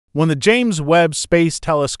When the James Webb Space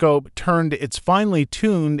Telescope turned its finely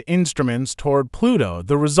tuned instruments toward Pluto,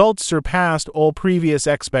 the results surpassed all previous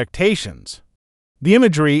expectations. The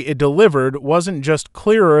imagery it delivered wasn't just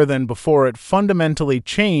clearer than before, it fundamentally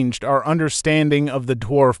changed our understanding of the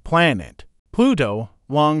dwarf planet. Pluto,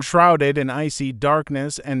 long shrouded in icy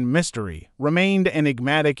darkness and mystery, remained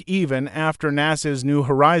enigmatic even after NASA's New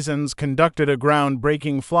Horizons conducted a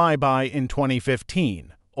groundbreaking flyby in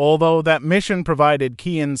 2015. Although that mission provided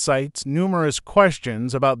key insights, numerous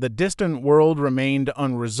questions about the distant world remained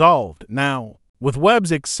unresolved. Now, with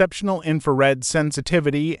Webb's exceptional infrared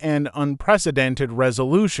sensitivity and unprecedented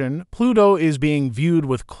resolution, Pluto is being viewed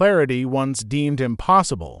with clarity once deemed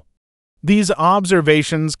impossible. These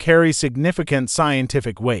observations carry significant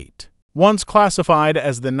scientific weight. Once classified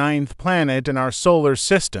as the 9th planet in our solar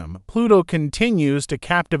system, Pluto continues to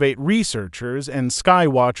captivate researchers and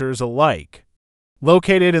skywatchers alike.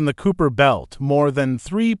 Located in the Kuiper Belt, more than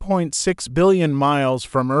 3.6 billion miles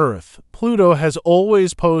from Earth, Pluto has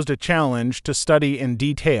always posed a challenge to study in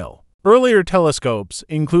detail. Earlier telescopes,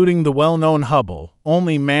 including the well-known Hubble,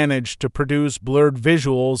 only managed to produce blurred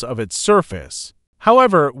visuals of its surface.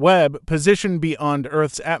 However, Webb, positioned beyond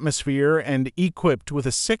Earth's atmosphere and equipped with a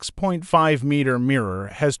 6.5-meter mirror,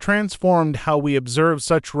 has transformed how we observe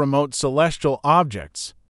such remote celestial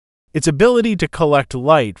objects. Its ability to collect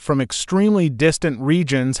light from extremely distant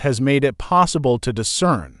regions has made it possible to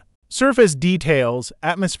discern surface details,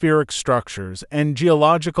 atmospheric structures, and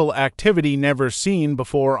geological activity never seen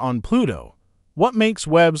before on Pluto. What makes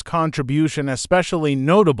Webb's contribution especially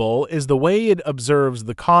notable is the way it observes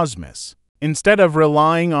the cosmos. Instead of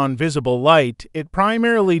relying on visible light, it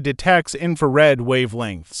primarily detects infrared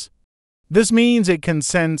wavelengths. This means it can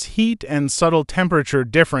sense heat and subtle temperature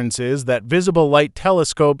differences that visible light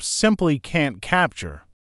telescopes simply can't capture.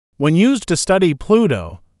 When used to study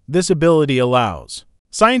Pluto, this ability allows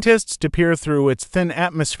scientists to peer through its thin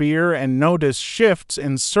atmosphere and notice shifts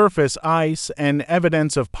in surface ice and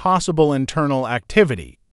evidence of possible internal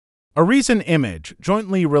activity. A recent image,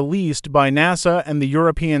 jointly released by NASA and the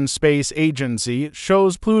European Space Agency,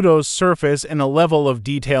 shows Pluto's surface in a level of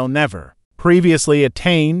detail never previously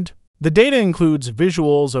attained. The data includes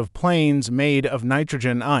visuals of plains made of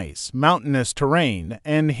nitrogen ice, mountainous terrain,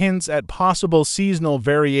 and hints at possible seasonal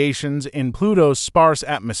variations in Pluto's sparse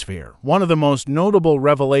atmosphere. One of the most notable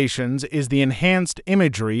revelations is the enhanced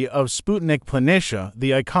imagery of Sputnik Planitia, the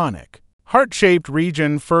iconic heart-shaped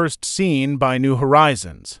region first seen by New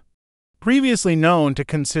Horizons. Previously known to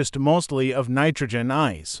consist mostly of nitrogen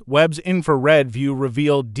ice, Webb's infrared view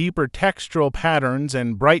revealed deeper textural patterns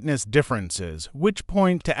and brightness differences, which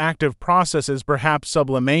point to active processes, perhaps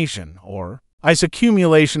sublimation or ice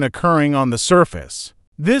accumulation occurring on the surface.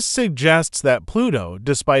 This suggests that Pluto,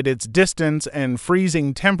 despite its distance and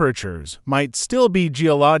freezing temperatures, might still be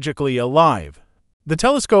geologically alive. The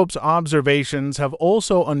telescope's observations have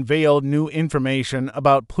also unveiled new information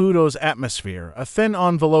about Pluto's atmosphere, a thin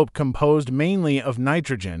envelope composed mainly of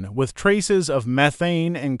nitrogen, with traces of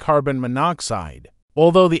methane and carbon monoxide.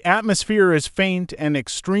 Although the atmosphere is faint and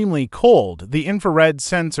extremely cold, the infrared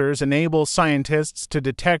sensors enable scientists to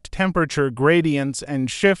detect temperature gradients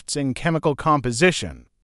and shifts in chemical composition.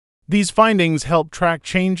 These findings help track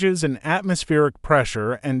changes in atmospheric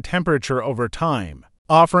pressure and temperature over time,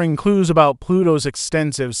 offering clues about Pluto's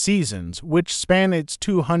extensive seasons, which span its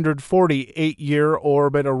 248-year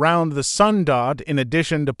orbit around the Sun. In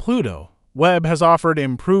addition to Pluto, Webb has offered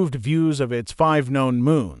improved views of its 5 known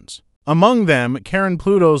moons. Among them, Charon,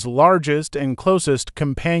 Pluto's largest and closest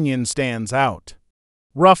companion, stands out.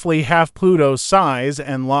 Roughly half Pluto's size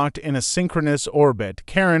and locked in a synchronous orbit,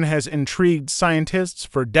 Charon has intrigued scientists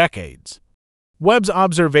for decades. Webb's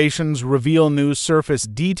observations reveal new surface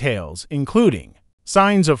details, including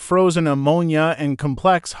signs of frozen ammonia and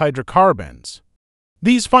complex hydrocarbons.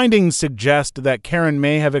 These findings suggest that Charon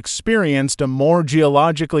may have experienced a more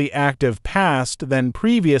geologically active past than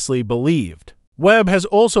previously believed. Webb has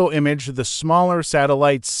also imaged the smaller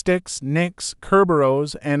satellites Styx, Nix,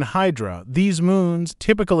 Kerberos, and Hydra. These moons,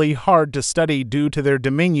 typically hard to study due to their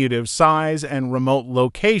diminutive size and remote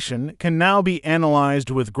location, can now be analyzed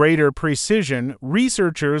with greater precision.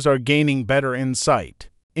 Researchers are gaining better insight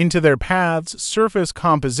into their paths, surface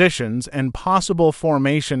compositions, and possible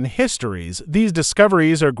formation histories. These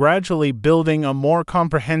discoveries are gradually building a more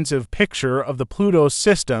comprehensive picture of the Pluto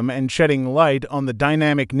system and shedding light on the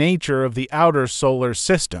dynamic nature of the outer solar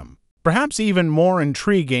system. Perhaps even more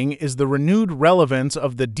intriguing is the renewed relevance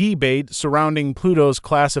of the debate surrounding Pluto's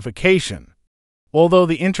classification. Although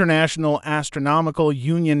the International Astronomical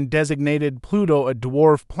Union designated Pluto a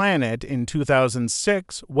dwarf planet in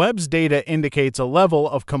 2006, Webb's data indicates a level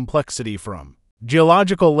of complexity from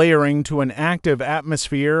geological layering to an active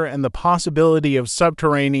atmosphere, and the possibility of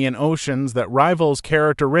subterranean oceans that rivals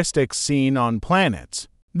characteristics seen on planets.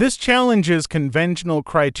 This challenges conventional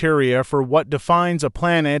criteria for what defines a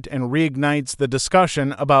planet and reignites the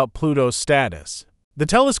discussion about Pluto's status. The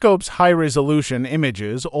telescope's high-resolution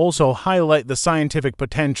images also highlight the scientific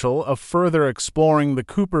potential of further exploring the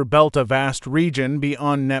Kuiper Belt, a vast region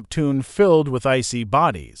beyond Neptune filled with icy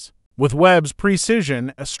bodies. With Webb's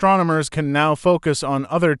precision, astronomers can now focus on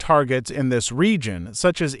other targets in this region,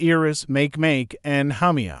 such as Eris, Makemake, and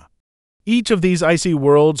Haumea. Each of these icy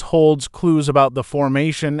worlds holds clues about the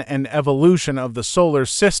formation and evolution of the solar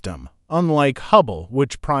system, unlike Hubble,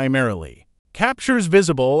 which primarily captures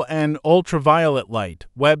visible and ultraviolet light.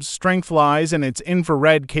 Webb's strength lies in its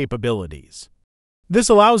infrared capabilities. This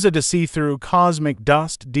allows it to see through cosmic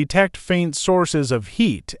dust, detect faint sources of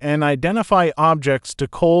heat, and identify objects too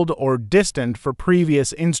cold or distant for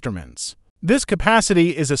previous instruments. This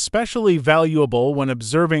capacity is especially valuable when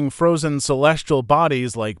observing frozen celestial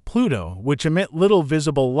bodies like Pluto, which emit little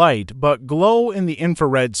visible light but glow in the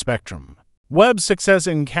infrared spectrum. Webb's success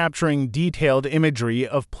in capturing detailed imagery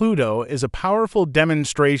of Pluto is a powerful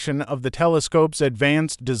demonstration of the telescope's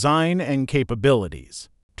advanced design and capabilities.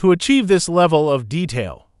 To achieve this level of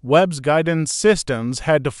detail, Webb's guidance systems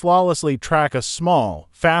had to flawlessly track a small,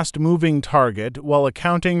 fast-moving target while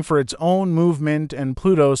accounting for its own movement and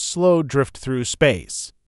Pluto's slow drift through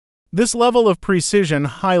space. This level of precision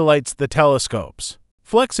highlights the telescope's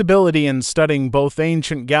flexibility in studying both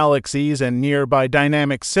ancient galaxies and nearby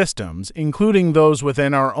dynamic systems, including those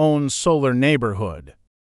within our own solar neighborhood.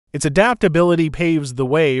 Its adaptability paves the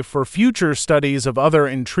way for future studies of other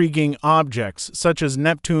intriguing objects such as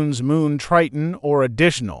Neptune's moon Triton or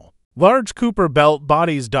additional large Kuiper Belt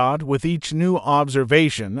bodies. With each new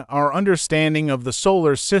observation, our understanding of the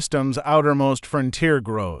solar system's outermost frontier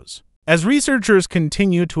grows. As researchers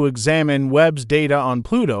continue to examine Webb's data on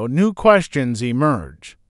Pluto, new questions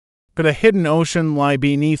emerge. Could a hidden ocean lie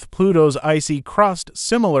beneath Pluto's icy crust,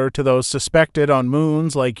 similar to those suspected on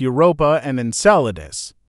moons like Europa and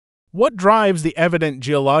Enceladus? What drives the evident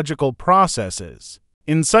geological processes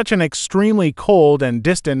in such an extremely cold and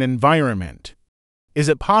distant environment? Is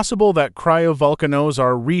it possible that cryovolcanoes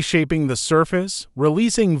are reshaping the surface,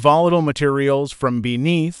 releasing volatile materials from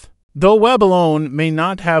beneath? Though Webb alone may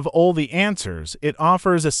not have all the answers, it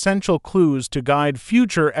offers essential clues to guide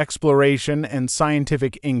future exploration and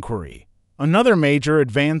scientific inquiry. Another major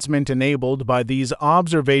advancement enabled by these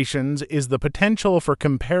observations is the potential for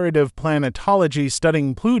comparative planetology,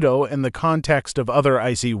 studying Pluto in the context of other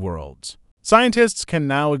icy worlds. Scientists can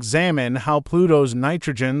now examine how Pluto's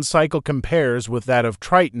nitrogen cycle compares with that of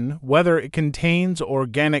Triton, whether it contains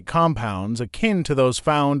organic compounds akin to those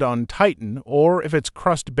found on Titan, or if its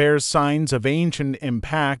crust bears signs of ancient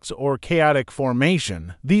impacts or chaotic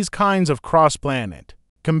formation. These kinds of cross-planet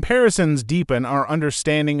comparisons deepen our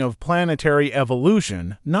understanding of planetary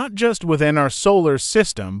evolution, not just within our solar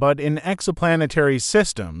system but in exoplanetary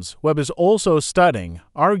systems. Webb is also studying,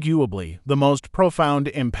 arguably, the most profound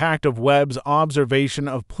impact of Webb's observation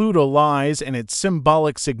of Pluto lies in its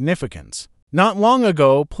symbolic significance. Not long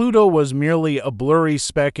ago, Pluto was merely a blurry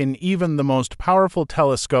speck in even the most powerful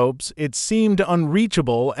telescopes. It seemed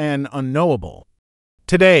unreachable and unknowable.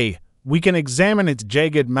 Today, we can examine its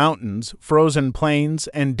jagged mountains, frozen plains,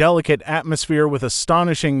 and delicate atmosphere with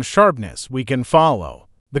astonishing sharpness. We can follow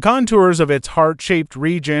the contours of its heart-shaped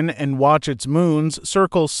region and watch its moons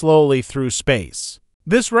circle slowly through space.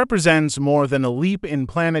 This represents more than a leap in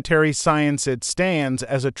planetary science. It stands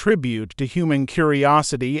as a tribute to human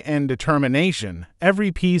curiosity and determination.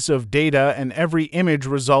 Every piece of data and every image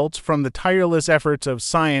results from the tireless efforts of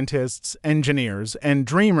scientists, engineers, and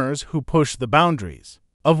dreamers who push the boundaries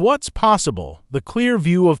of what's possible. The clear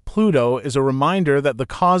view of Pluto is a reminder that the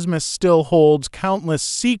cosmos still holds countless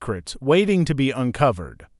secrets waiting to be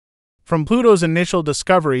uncovered. From Pluto's initial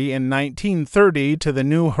discovery in 1930 to the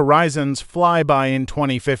New Horizons flyby in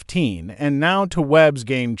 2015, and now to Webb's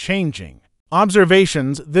game-changing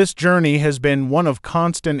observations, this journey has been one of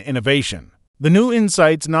constant innovation. The new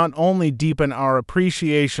insights not only deepen our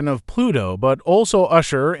appreciation of Pluto, but also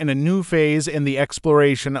usher in a new phase in the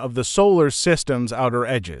exploration of the solar system's outer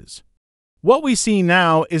edges. What we see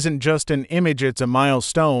now isn't just an image, it's a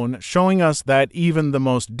milestone, showing us that even the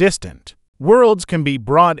most distant worlds can be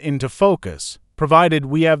brought into focus, provided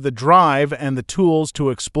we have the drive and the tools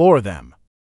to explore them.